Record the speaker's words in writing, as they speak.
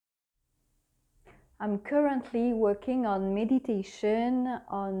I'm currently working on meditation,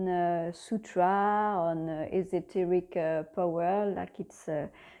 on sutra, on esoteric power, like it's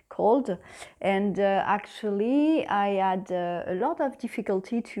called. And actually, I had a lot of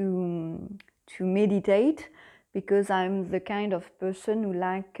difficulty to meditate because I'm the kind of person who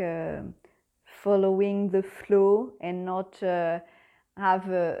like following the flow and not have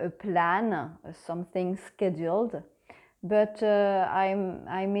a plan, something scheduled. But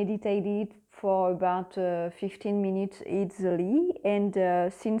I meditated for about 15 minutes easily, and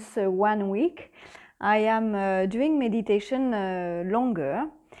since 1 week I am doing meditation longer.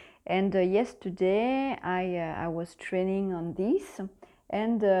 And yesterday I was training on this,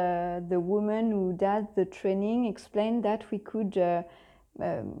 and the woman who does the training explained that we could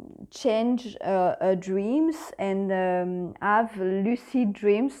change dreams and have lucid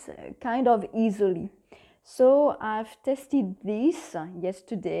dreams kind of easily. So I've tested this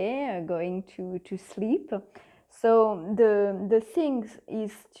yesterday, going to sleep. So the thing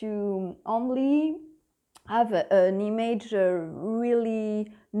is to only have an image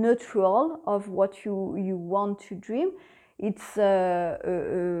really neutral of what you want to dream. It's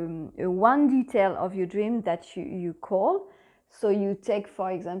one detail of your dream that you call. So you take,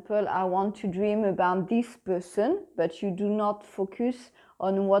 for example, I want to dream about this person, but you do not focus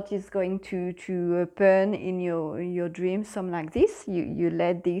on what is going to happen in your dream, something like this. You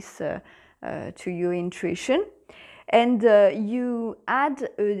let this to your intuition. And you add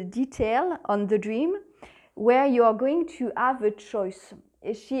a detail on the dream where you are going to have a choice.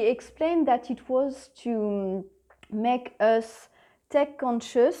 She explained that it was to make us take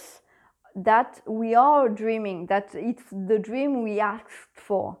conscious that we are dreaming, that it's the dream we asked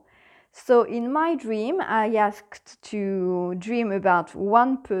for. So in my dream, I asked to dream about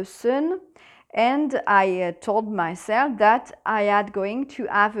one person, and I told myself that I had going to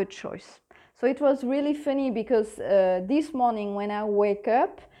have a choice. So it was really funny because this morning when I wake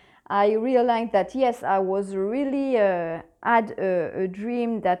up, I realized that yes, I was really had a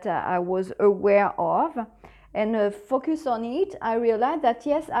dream that I was aware of, and focus on it. I realized that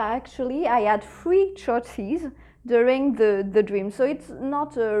yes, I had 3 choices during the dream. So it's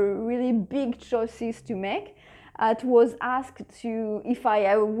not a really big choices to make. I was asked to if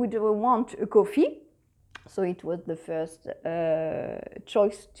I would want a coffee. So it was the first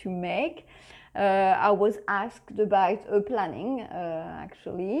choice to make. I was asked about planning,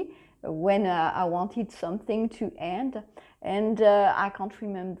 actually, when I wanted something to end, and I can't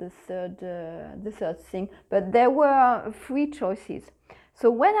remember the third thing. But there were 3 choices.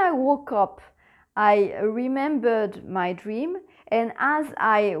 So when I woke up, I remembered my dream, and as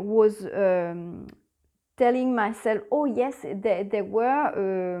I was telling myself, oh yes, there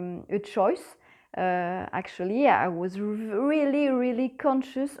were a choice. Actually, I was really, really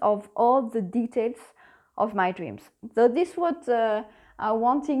conscious of all the details of my dreams. So this is what I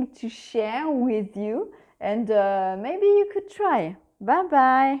wanting to share with you, and maybe you could try. Bye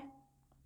bye.